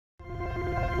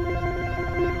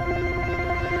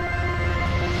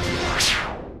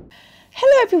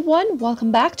Hello everyone,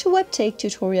 welcome back to Webtech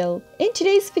Tutorial. In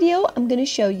today's video, I'm going to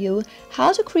show you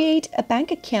how to create a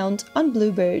bank account on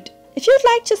Bluebird. If you'd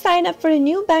like to sign up for a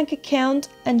new bank account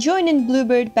and join in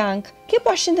Bluebird Bank, keep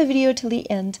watching the video till the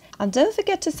end and don't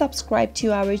forget to subscribe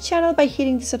to our channel by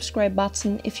hitting the subscribe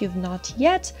button if you've not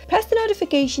yet. Press the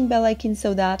notification bell icon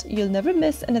so that you'll never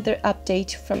miss another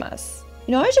update from us.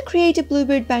 In order to create a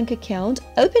Bluebird bank account,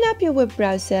 open up your web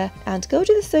browser and go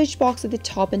to the search box at the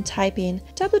top and type in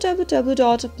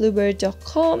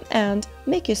www.bluebird.com and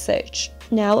make your search.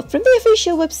 Now, from the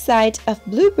official website of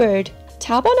Bluebird,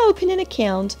 tap on Open an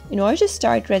account in order to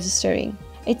start registering.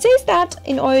 It says that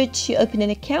in order to open an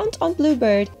account on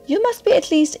Bluebird, you must be at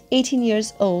least 18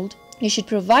 years old, you should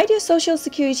provide your social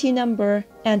security number,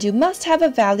 and you must have a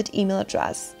valid email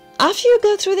address. After you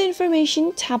go through the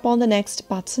information, tap on the Next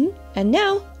button. And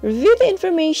now, review the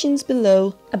informations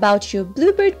below about your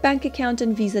Bluebird bank account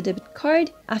and Visa debit card.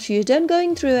 After you're done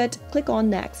going through it, click on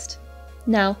Next.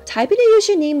 Now, type in a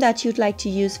username that you'd like to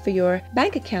use for your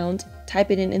bank account.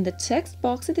 Type it in the text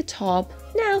box at the top.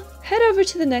 Now, head over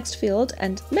to the next field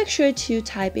and make sure to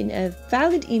type in a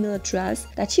valid email address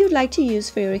that you'd like to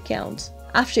use for your account.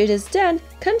 After it is done,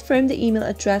 confirm the email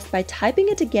address by typing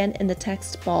it again in the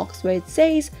text box where it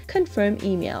says Confirm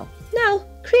Email. Now,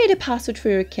 create a password for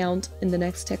your account in the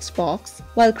next text box.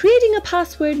 While creating a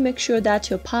password, make sure that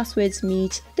your passwords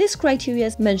meet this criteria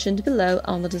as mentioned below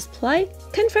on the display.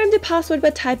 Confirm the password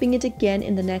by typing it again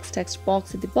in the next text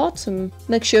box at the bottom.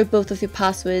 Make sure both of your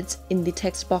passwords in the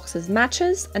text boxes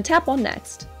matches and tap on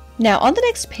Next. Now, on the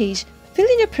next page, fill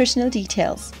in your personal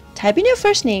details. Type in your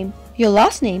first name, your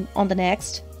last name on the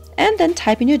next, and then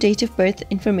type in your date of birth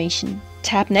information.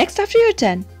 Tap Next after you're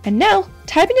done, and now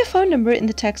type in your phone number in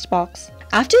the text box.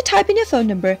 After you type in your phone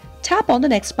number, tap on the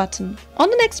Next button. On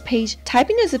the next page,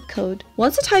 type in your zip code.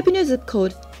 Once you type in your zip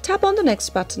code, tap on the Next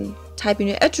button. Type in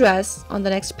your address. On the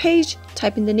next page,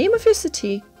 type in the name of your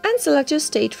city and select your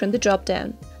state from the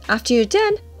drop-down. After you're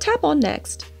done, tap on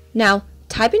Next. Now,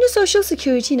 type in your social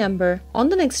security number on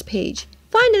the next page.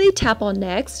 Finally, tap on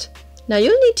Next. Now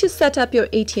you'll need to set up your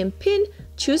ATM PIN.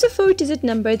 Choose a 4-digit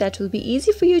number that will be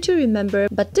easy for you to remember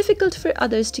but difficult for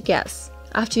others to guess.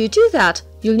 After you do that,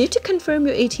 you'll need to confirm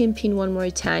your ATM PIN one more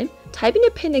time, type in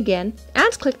your PIN again,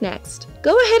 and click Next.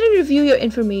 Go ahead and review your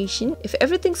information if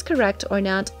everything's correct or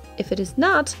not. If it is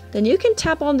not, then you can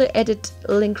tap on the edit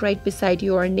link right beside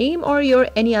your name or your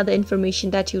any other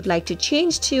information that you'd like to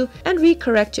change to and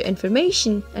recorrect your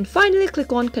information, and finally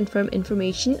click on confirm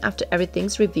information after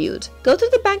everything's reviewed. Go to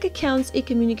the bank account's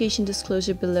e-communication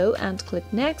disclosure below and click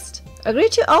Next. Agree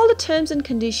to all the terms and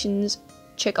conditions,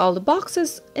 check all the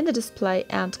boxes in the display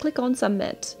and click on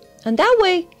Submit. And that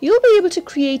way, you'll be able to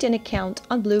create an account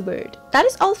on Bluebird. That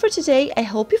is all for today. I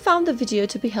hope you found the video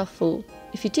to be helpful.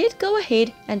 If you did, go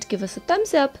ahead and give us a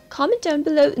thumbs up, comment down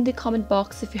below in the comment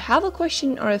box if you have a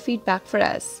question or a feedback for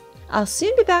us. I'll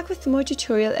soon be back with more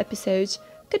tutorial episodes.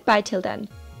 Goodbye till then.